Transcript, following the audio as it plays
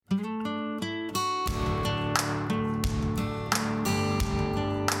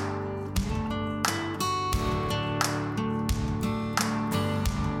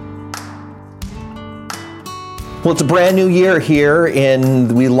Well, it's a brand new year here,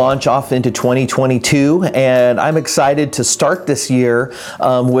 and we launch off into 2022, and I'm excited to start this year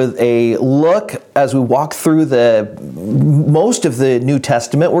with a look as we walk through most of the New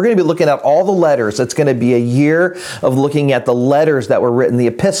Testament. We're going to be looking at all the letters. It's going to be a year of looking at the letters that were written, the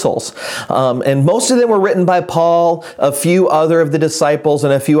epistles, and most of them were written by Paul. A few other of the disciples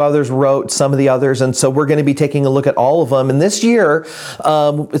and a few others wrote some of the others, and so we're going to be taking a look at all of them. And this year,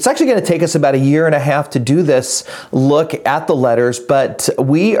 it's actually going to take us about a year and a half to do this look at the letters, but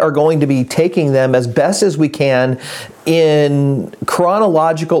we are going to be taking them as best as we can in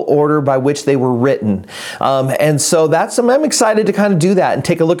chronological order by which they were written. And so I'm excited to kind of do that and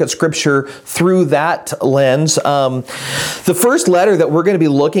take a look at Scripture through that lens. The first letter that we're going to be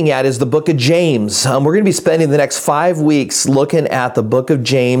looking at is the book of James. We're going to be spending the next 5 weeks looking at the book of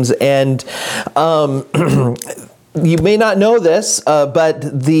James, and you may not know this, but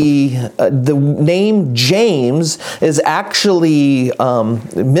the name James is actually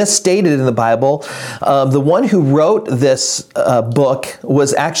misstated in the Bible. The one who wrote this book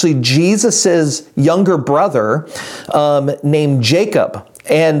was actually Jesus's younger brother named Jacob.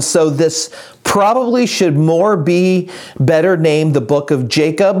 And so this probably should be better named the Book of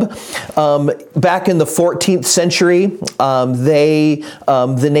Jacob. Back in the 14th century,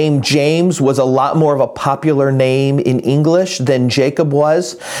 the name James was a lot more of a popular name in English than Jacob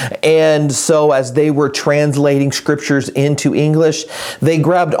was. And so as they were translating scriptures into English, they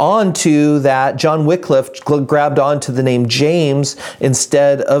grabbed onto that. John Wycliffe grabbed onto the name James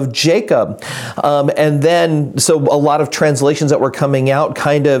instead of Jacob. And then, so a lot of translations that were coming out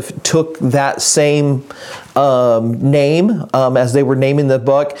kind of took that same name as they were naming the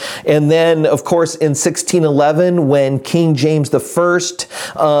book. And then, of course, in 1611, when King James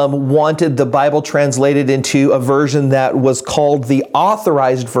I wanted the Bible translated into a version that was called the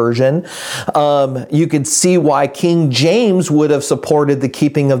Authorized Version, you could see why King James would have supported the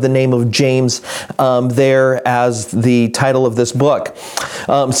keeping of the name of James there as the title of this book.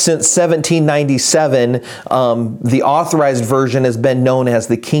 Since 1797, the Authorized Version has been known as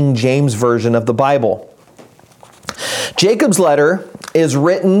the King James Version of the Bible. Jacob's letter is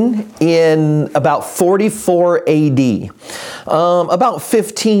written in about 44 AD, about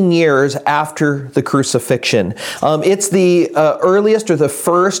 15 years after the crucifixion. It's the earliest or the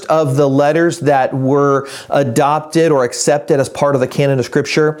first of the letters that were adopted or accepted as part of the canon of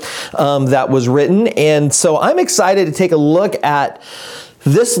Scripture that was written. And so I'm excited to take a look at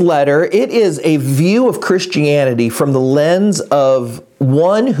this letter. It is a view of Christianity from the lens of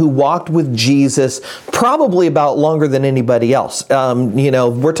one who walked with Jesus probably about longer than anybody else.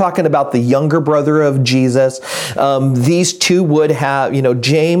 We're talking about the younger brother of Jesus. These two would have,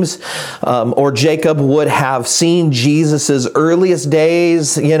 James or Jacob would have seen Jesus's earliest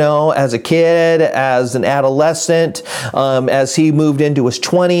days, as a kid, as an adolescent, as he moved into his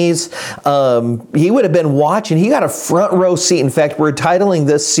 20s. He would have been watching. He got a front row seat. In fact, we're titling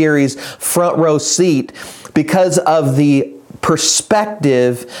this series Front Row Seat because of the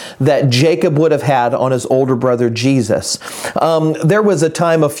perspective that Jacob would have had on his older brother Jesus. There was a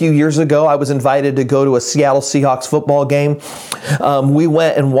time a few years ago I was invited to go to a Seattle Seahawks football game. We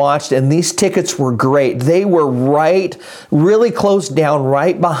went and watched, and these tickets were great. They were really close down,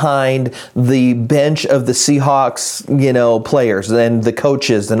 right behind the bench of the Seahawks, players and the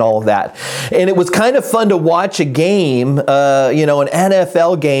coaches and all of that. And it was kind of fun to watch a game, an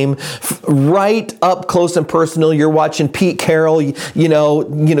NFL game, right up close and personal. You're watching Pete Carroll,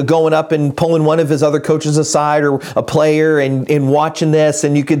 going up and pulling one of his other coaches aside or a player and watching this,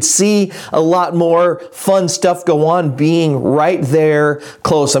 and you could see a lot more fun stuff go on being right there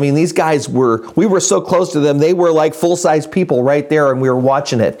close. I mean, these guys we were so close to them. They were like full-size people right there, and we were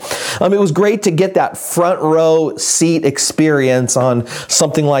watching it. It was great to get that front row seat experience on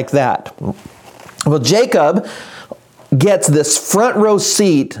something like that. Well, Jacob gets this front row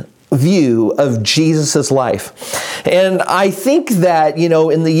seat view of Jesus's life. And I think that,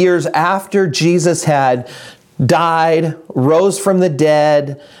 in the years after Jesus had died, rose from the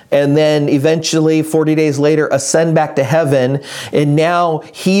dead, and then eventually 40 days later ascend back to heaven, and now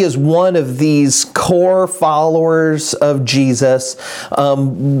he is one of these core followers of Jesus,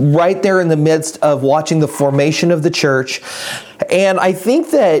 right there in the midst of watching the formation of the church. And I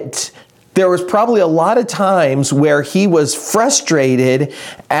think that there was probably a lot of times where he was frustrated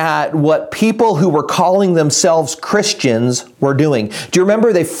at what people who were calling themselves Christians were doing. Do you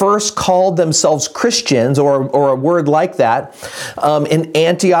remember they first called themselves Christians, or a word like that, in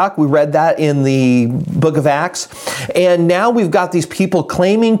Antioch? We read that in the book of Acts. And now we've got these people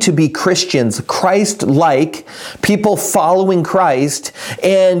claiming to be Christians, Christ-like, people following Christ,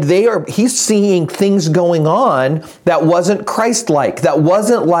 and he's seeing things going on that wasn't Christ-like, that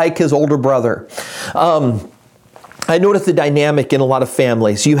wasn't like his older brother. I notice the dynamic in a lot of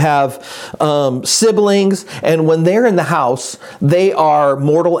families. You have siblings, and when they're in the house, they are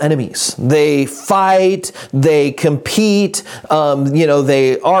mortal enemies. They fight, they compete,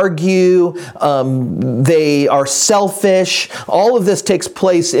 they argue, they are selfish. All of this takes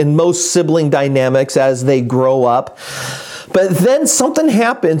place in most sibling dynamics as they grow up. But then something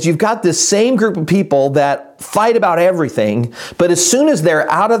happens. You've got this same group of people that fight about everything, but as soon as they're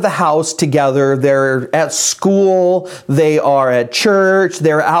out of the house together, they're at school, they are at church,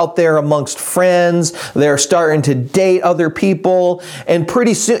 they're out there amongst friends, they're starting to date other people, and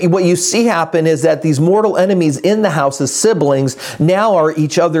pretty soon what you see happen is that these mortal enemies in the house as siblings now are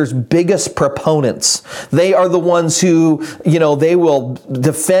each other's biggest proponents. They are the ones who, they will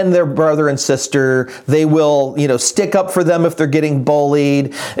defend their brother and sister, they will, stick up for them if they're getting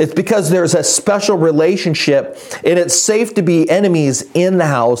bullied. It's because there's a special relationship, and it's safe to be enemies in the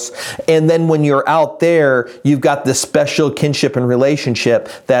house. And then when you're out there, you've got this special kinship and relationship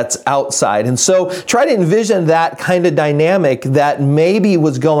that's outside. And so try to envision that kind of dynamic that maybe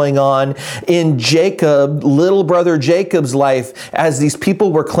was going on in Jacob, little brother Jacob's life, as these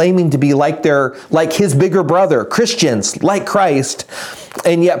people were claiming to be like his bigger brother, Christians, like Christ,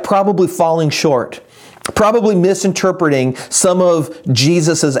 and yet probably falling short. Probably misinterpreting some of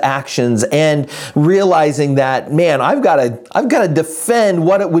Jesus's actions and realizing that, man, I've got to defend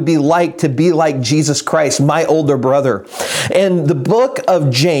what it would be like to be like Jesus Christ, my older brother. And the book of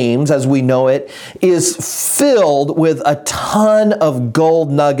James, as we know it, is filled with a ton of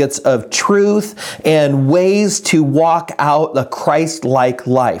gold nuggets of truth and ways to walk out a Christ-like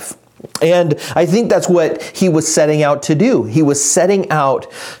life. And I think that's what he was setting out to do. He was setting out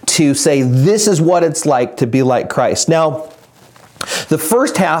to say, this is what it's like to be like Christ. Now, the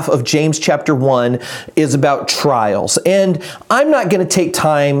first half of James chapter 1 is about trials. And I'm not going to take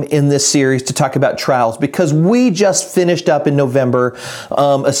time in this series to talk about trials because we just finished up in November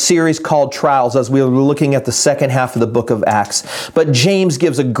a series called Trials as we were looking at the second half of the book of Acts. But James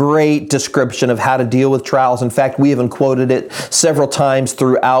gives a great description of how to deal with trials. In fact, we even quoted it several times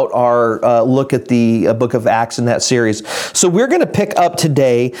throughout our look at the book of Acts in that series. So we're going to pick up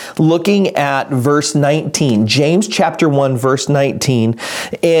today looking at verse 19, James chapter 1, verse 19.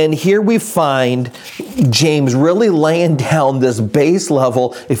 And here we find James really laying down this base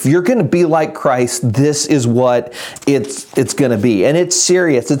level. If you're going to be like Christ, this is what it's going to be. And it's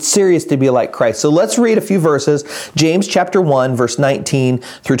serious. It's serious to be like Christ. So let's read a few verses. James chapter 1, verse 19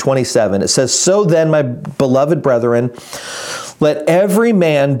 through 27. It says, "So then, my beloved brethren, let every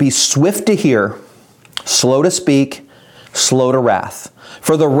man be swift to hear, slow to speak, slow to wrath.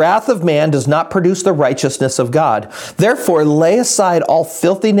 For the wrath of man does not produce the righteousness of God. Therefore, lay aside all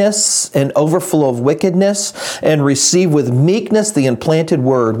filthiness and overflow of wickedness, and receive with meekness the implanted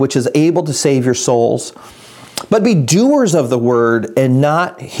word, which is able to save your souls. But be doers of the word and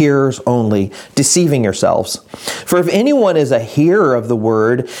not hearers only, deceiving yourselves. For if anyone is a hearer of the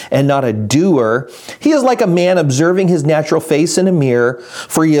word and not a doer, he is like a man observing his natural face in a mirror,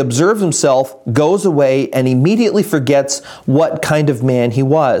 for he observes himself, goes away, and immediately forgets what kind of man he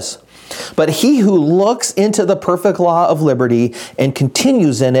was. But he who looks into the perfect law of liberty and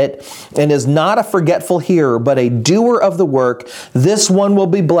continues in it, and is not a forgetful hearer, but a doer of the work, this one will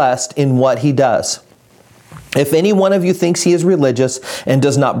be blessed in what he does. If any one of you thinks he is religious and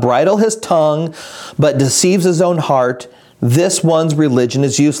does not bridle his tongue, but deceives his own heart, this one's religion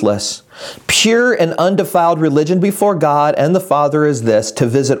is useless. Pure and undefiled religion before God and the Father is this, to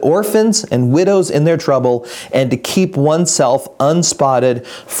visit orphans and widows in their trouble, and to keep oneself unspotted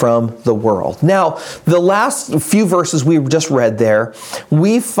from the world." Now, the last few verses we just read there,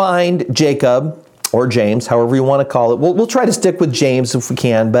 we find Jacob, or James, however you want to call it. We'll try to stick with James if we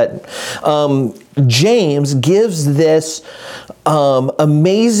can, but James gives this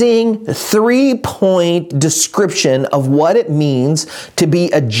amazing 3-point description of what it means to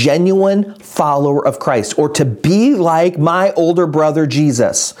be a genuine follower of Christ, or to be like my older brother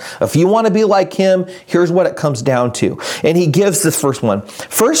Jesus. If you want to be like him, here's what it comes down to. And he gives this first one.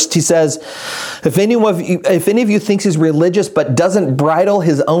 First, he says, if any of you thinks he's religious but doesn't bridle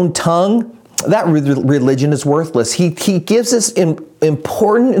his own tongue, that religion is worthless. He gives us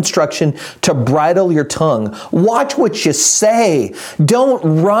important instruction to bridle your tongue. Watch what you say.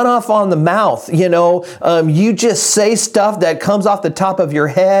 Don't run off on the mouth. You just say stuff that comes off the top of your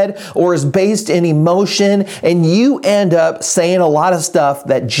head or is based in emotion, and you end up saying a lot of stuff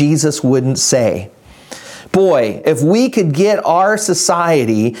that Jesus wouldn't say. Boy, if we could get our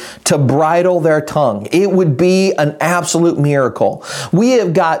society to bridle their tongue, it would be an absolute miracle. We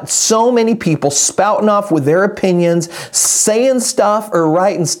have got so many people spouting off with their opinions, saying stuff or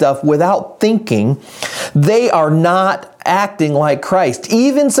writing stuff without thinking. They are not acting like Christ.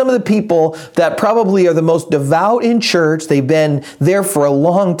 Even some of the people that probably are the most devout in church, they've been there for a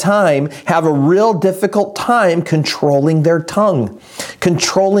long time, have a real difficult time controlling their tongue,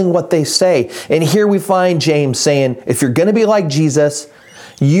 controlling what they say. And here we find James saying, if you're going to be like Jesus,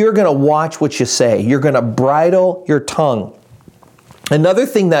 you're going to watch what you say. You're going to bridle your tongue. Another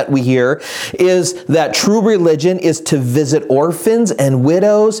thing that we hear is that true religion is to visit orphans and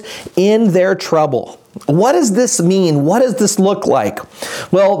widows in their trouble. What does this mean? What does this look like?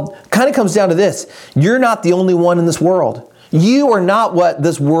 Well, kind of comes down to this. You're not the only one in this world. You are not what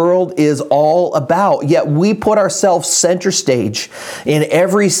this world is all about, yet we put ourselves center stage in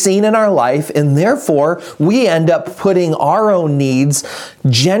every scene in our life, and therefore we end up putting our own needs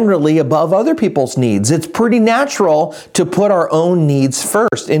generally above other people's needs. It's pretty natural to put our own needs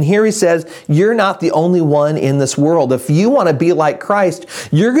first. And here he says, you're not the only one in this world. If you want to be like Christ,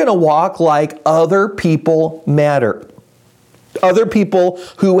 you're going to walk like other people matter. Other people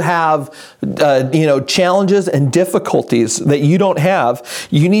who have, challenges and difficulties that you don't have,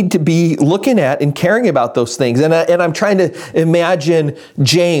 you need to be looking at and caring about those things. And I'm trying to imagine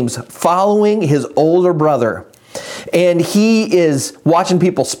James following his older brother. And he is watching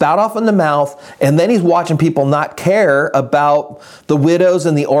people spout off in the mouth, and then he's watching people not care about the widows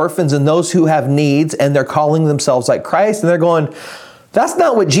and the orphans and those who have needs, and they're calling themselves like Christ, and they're going, that's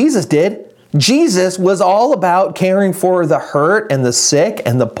not what Jesus did. Jesus was all about caring for the hurt and the sick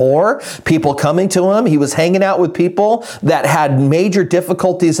and the poor, people coming to him. He was hanging out with people that had major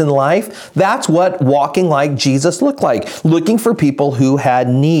difficulties in life. That's what walking like Jesus looked like, looking for people who had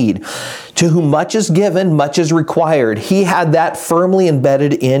need. To whom much is given, much is required. He had that firmly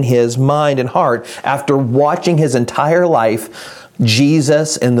embedded in his mind and heart after watching his entire life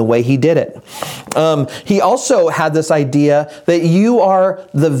Jesus and the way he did it. He also had this idea that you are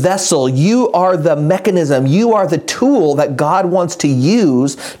the vessel, you are the mechanism, you are the tool that God wants to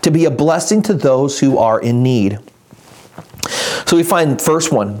use to be a blessing to those who are in need. So we find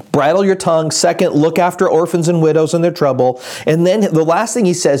first one, bridle your tongue. Second, look after orphans and widows in their trouble. And then the last thing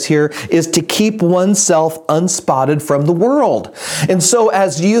he says here is to keep oneself unspotted from the world. And so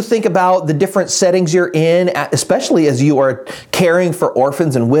as you think about the different settings you're in, especially as you are caring for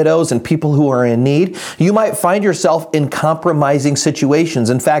orphans and widows and people who are in need, you might find yourself in compromising situations.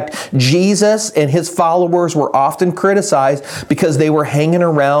 In fact, Jesus and his followers were often criticized because they were hanging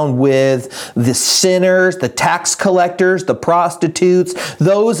around with the sinners, the tax collectors, the prostitutes,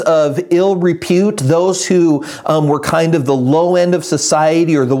 those of ill repute, those who were kind of the low end of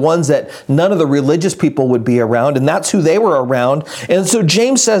society, or the ones that none of the religious people would be around, and that's who they were around. And so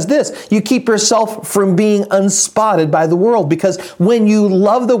James says this, you keep yourself from being unspotted by the world, because when you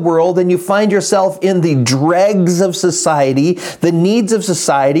love the world and you find yourself in the dregs of society, the needs of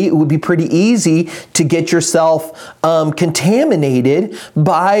society, it would be pretty easy to get yourself contaminated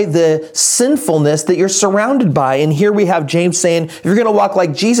by the sinfulness that you're surrounded by. And here we have James saying, if you're going to walk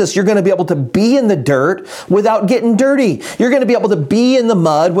like Jesus, you're going to be able to be in the dirt without getting dirty. You're going to be able to be in the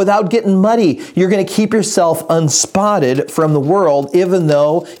mud without getting muddy. You're going to keep yourself unspotted from the world, even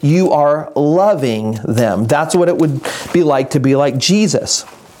though you are loving them. That's what it would be like to be like Jesus.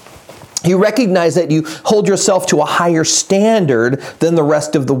 You recognize that you hold yourself to a higher standard than the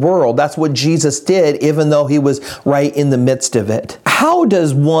rest of the world. That's what Jesus did, even though he was right in the midst of it. How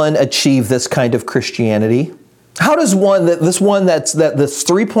does one achieve this kind of Christianity? How does this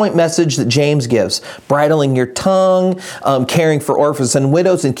 3-point message that James gives, bridling your tongue, caring for orphans and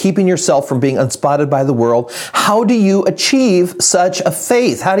widows, and keeping yourself from being unspotted by the world, how do you achieve such a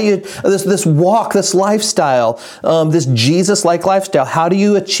faith? How do you, this walk, this lifestyle, this Jesus-like lifestyle, how do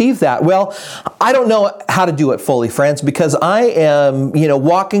you achieve that? Well, I don't know how to do it fully, friends, because I am,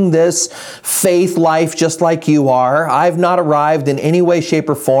 walking this faith life just like you are. I've not arrived in any way, shape,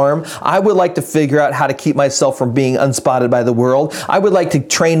 or form. I would like to figure out how to keep myself from being unspotted by the world. I would like to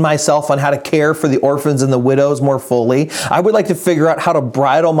train myself on how to care for the orphans and the widows more fully. I would like to figure out how to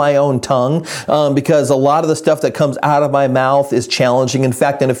bridle my own tongue because a lot of the stuff that comes out of my mouth is challenging. In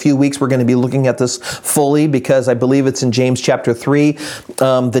fact, in a few weeks, we're going to be looking at this fully because I believe it's in James chapter 3.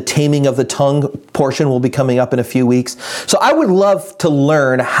 The taming of the tongue portion will be coming up in a few weeks. So I would love to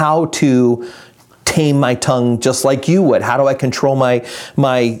learn how to tame my tongue just like you would. How do I control my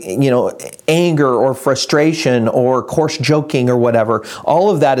anger or frustration or coarse joking or whatever? All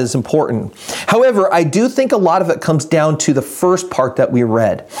of that is important. However, I do think a lot of it comes down to the first part that we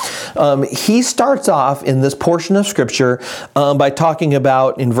read. He starts off in this portion of Scripture by talking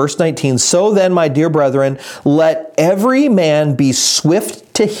about, in verse 19, "So then, my dear brethren, let every man be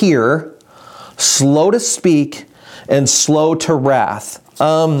swift to hear, slow to speak, and slow to wrath."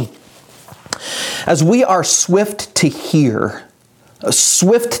 As we are swift to hear,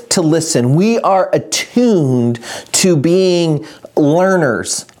 swift to listen, we are attuned to being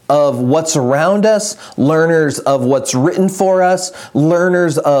learners of what's around us, learners of what's written for us,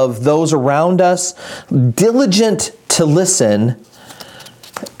 learners of those around us, diligent to listen.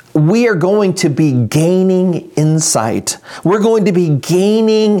 We are going to be gaining insight. We're going to be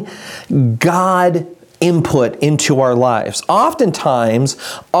gaining God input into our lives. Oftentimes,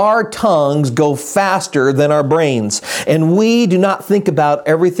 our tongues go faster than our brains, and we do not think about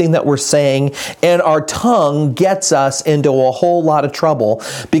everything that we're saying, and our tongue gets us into a whole lot of trouble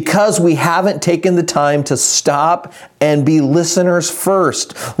because we haven't taken the time to stop and be listeners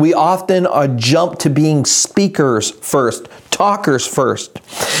first. We often jump to being speakers first, talkers first.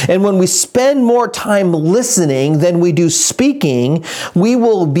 And when we spend more time listening than we do speaking, we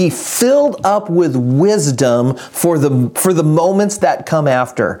will be filled up with wisdom for the moments that come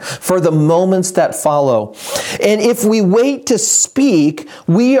after, for the moments that follow. And if we wait to speak,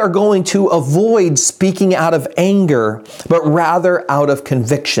 we are going to avoid speaking out of anger, but rather out of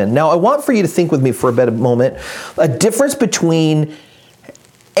conviction. Now, I want for you to think with me for a moment, a difference between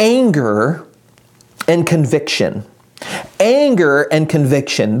anger and conviction. Anger and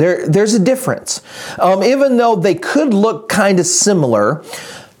conviction, there's a difference. Even though they could look kind of similar,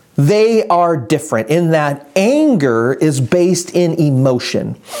 they are different in that anger is based in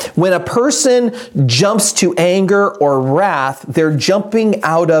emotion. When a person jumps to anger or wrath, they're jumping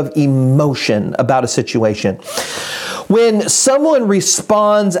out of emotion about a situation. When someone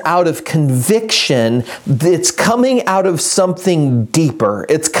responds out of conviction, it's coming out of something deeper.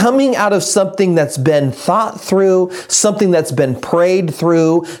 It's coming out of something that's been thought through, something that's been prayed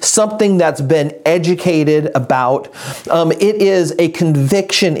through, something that's been educated about. It is a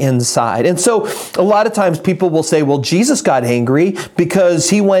conviction inside. And so a lot of times people will say, well, Jesus got angry because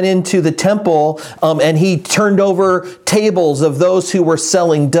he went into the temple and he turned over tables of those who were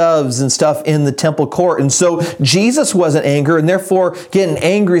selling doves and stuff in the temple court. And so Jesus wasn't angry, and therefore getting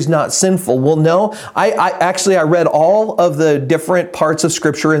angry is not sinful. Well, no, I read all of the different parts of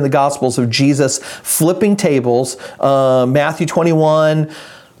Scripture in the Gospels of Jesus flipping tables, Matthew 21,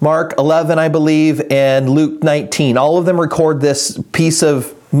 Mark 11, I believe, and Luke 19. All of them record this piece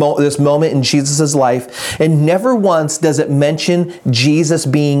of this moment in Jesus' life, and never once does it mention Jesus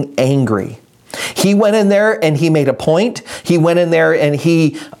being angry. He went in there and he made a point. He went in there and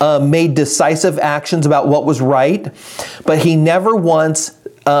he made decisive actions about what was right. But he never once,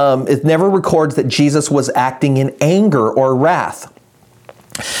 it never records that Jesus was acting in anger or wrath.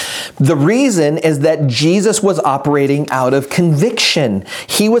 The reason is that Jesus was operating out of conviction.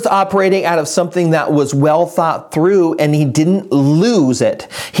 He was operating out of something that was well thought through, and he didn't lose it.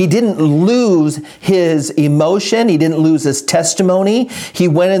 He didn't lose his emotion. He didn't lose his testimony. He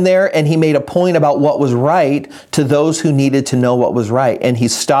went in there and he made a point about what was right to those who needed to know what was right. And he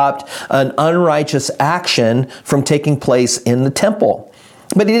stopped an unrighteous action from taking place in the temple.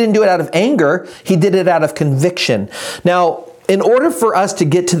 But he didn't do it out of anger. He did it out of conviction. Now, in order for us to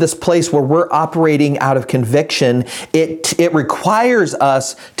get to this place where we're operating out of conviction, it requires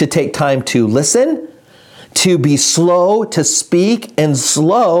us to take time to listen, to be slow to speak, and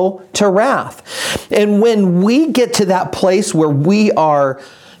slow to wrath. And when we get to that place where we are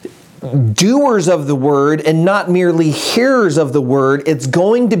doers of the word and not merely hearers of the word, it's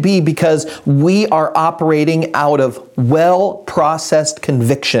going to be because we are operating out of well-processed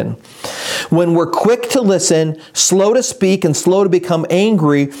conviction. When we're quick to listen, slow to speak, and slow to become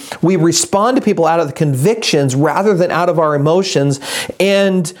angry, we respond to people out of the convictions rather than out of our emotions,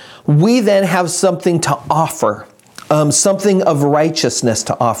 and we then have something to offer, something of righteousness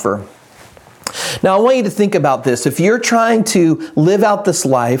to offer. Now, I want you to think about this. If you're trying to live out this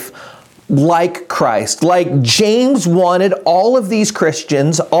life like Christ. Like James wanted all of these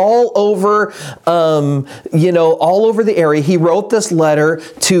Christians all over, all over the area. He wrote this letter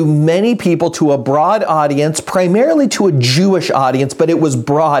to many people, to a broad audience, primarily to a Jewish audience, but it was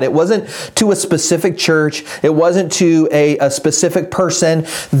broad. It wasn't to a specific church. It wasn't to a specific person.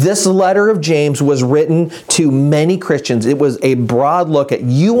 This letter of James was written to many Christians. It was a broad look at,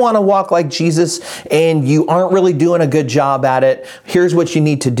 you want to walk like Jesus and you aren't really doing a good job at it. Here's what you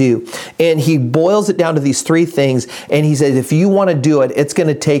need to do. And he boils it down to these three things. And he says, if you want to do it, it's going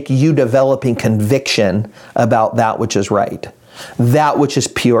to take you developing conviction about that which is right, that which is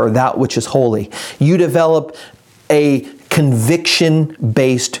pure, that which is holy. You develop a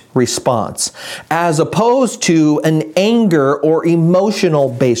conviction-based response, as opposed to an anger or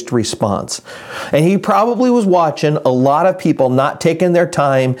emotional-based response. And he probably was watching a lot of people not taking their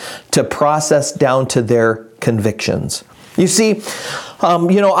time to process down to their convictions. You see,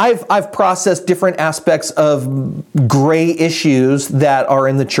 I've processed different aspects of gray issues that are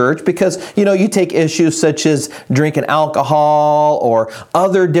in the church because, you take issues such as drinking alcohol or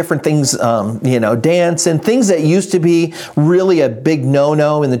other different things, dancing, things that used to be really a big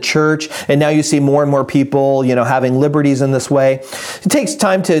no-no in the church. And now you see more and more people, having liberties in this way. It takes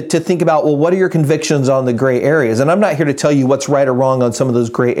time to think about, well, what are your convictions on the gray areas? And I'm not here to tell you what's right or wrong on some of those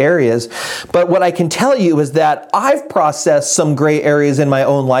gray areas. But what I can tell you is that I've processed some gray areas in my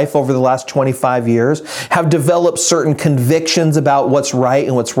own life over the last 25 years, have developed certain convictions about what's right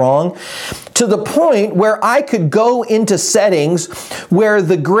and what's wrong, to the point where I could go into settings where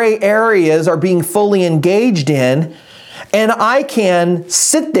the gray areas are being fully engaged in, and I can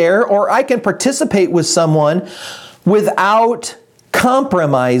sit there or I can participate with someone without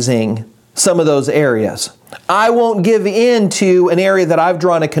compromising some of those areas. I won't give in to an area that I've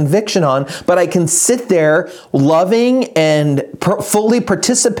drawn a conviction on, but I can sit there loving and fully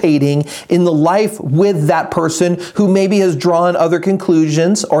participating in the life with that person who maybe has drawn other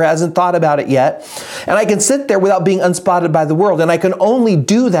conclusions or hasn't thought about it yet. And I can sit there without being unspotted by the world. And I can only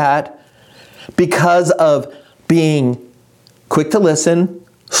do that because of being quick to listen,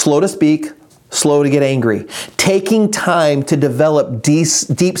 slow to speak, slow to get angry, taking time to develop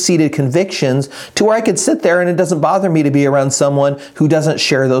deep-seated convictions to where I could sit there and it doesn't bother me to be around someone who doesn't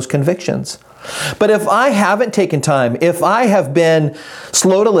share those convictions. But if I haven't taken time, if I have been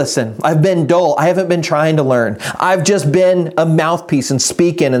slow to listen, I've been dull, I haven't been trying to learn, I've just been a mouthpiece and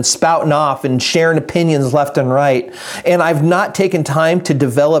speaking and spouting off and sharing opinions left and right, and I've not taken time to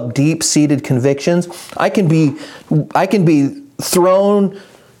develop deep-seated convictions, I can be thrown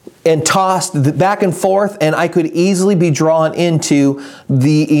and tossed back and forth, and I could easily be drawn into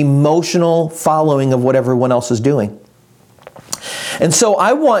the emotional following of what everyone else is doing. And so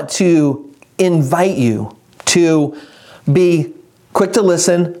I want to invite you to be quick to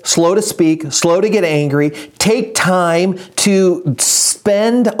listen, slow to speak, slow to get angry. Take time to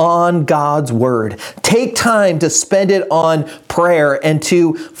spend on God's Word. Take time to spend it on prayer and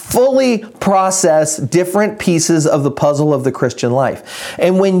to fully process different pieces of the puzzle of the Christian life.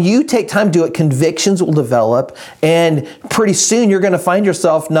 And when you take time to do it, convictions will develop, and pretty soon you're going to find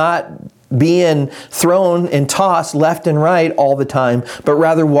yourself not being thrown and tossed left and right all the time, but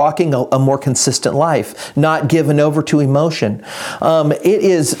rather walking a more consistent life, not given over to emotion. It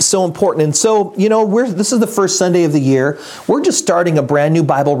is so important. And so, this is the first Sunday of the year. We're just starting a brand new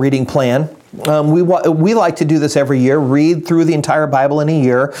Bible reading plan. We like to do this every year, read through the entire Bible in a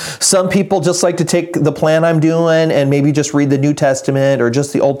year. Some people just like to take the plan I'm doing and maybe just read the New Testament or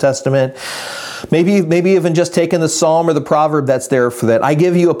just the Old Testament. Maybe even just taking the Psalm or the proverb that's there for that. I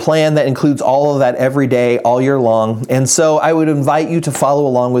give you a plan that includes all of that every day, all year long. And so I would invite you to follow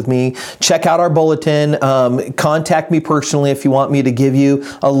along with me. Check out our bulletin. Contact me personally if you want me to give you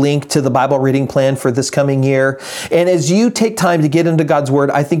a link to the Bible reading plan for this coming year. And as you take time to get into God's Word,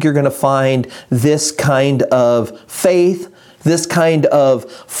 I think you're going to find this kind of faith, this kind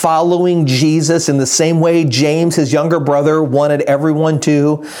of following Jesus in the same way James, his younger brother, wanted everyone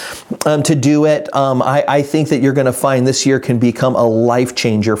to do it. I think that you're going to find this year can become a life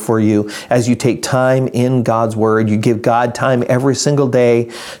changer for you as you take time in God's Word. You give God time every single day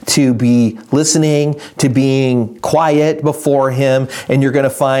to be listening, to being quiet before Him, and you're going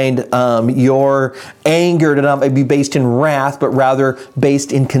to find your anger to not be based in wrath, but rather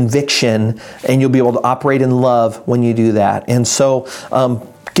based in conviction, and you'll be able to operate in love when you do that. And so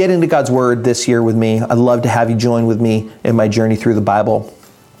get into God's Word this year with me. I'd love to have you join with me in my journey through the Bible.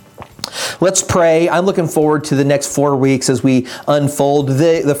 Let's pray. I'm looking forward to the next 4 weeks as we unfold.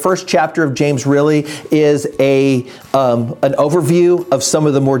 The first chapter of James really is an overview of some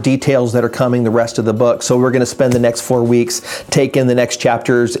of the more details that are coming the rest of the book. So we're going to spend the next 4 weeks taking the next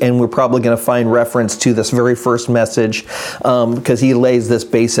chapters, and we're probably going to find reference to this very first message because he lays this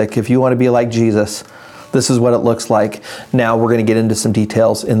basic. If you want to be like Jesus, this is what it looks like. Now we're going to get into some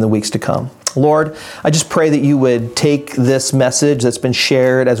details in the weeks to come. Lord, I just pray that you would take this message that's been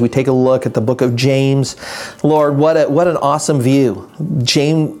shared as we take a look at the book of James. Lord, what an awesome view.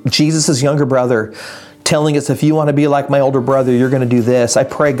 Jesus' younger brother, telling us, if you want to be like my older brother, you're going to do this. I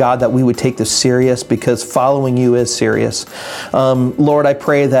pray, God, that we would take this serious because following you is serious. Lord, I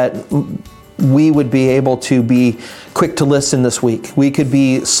pray that we would be able to be quick to listen this week. We could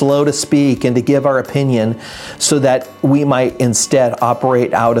be slow to speak and to give our opinion so that we might instead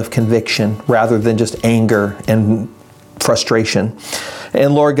operate out of conviction rather than just anger and frustration.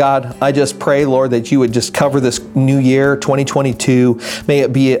 And Lord God, I just pray, Lord, that you would just cover this new year, 2022. May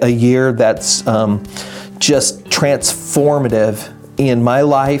it be a year that's just transformative in my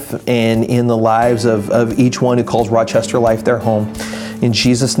life and in the lives of each one who calls Rochester Life their home. In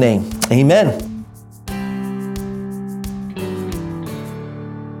Jesus' name, amen.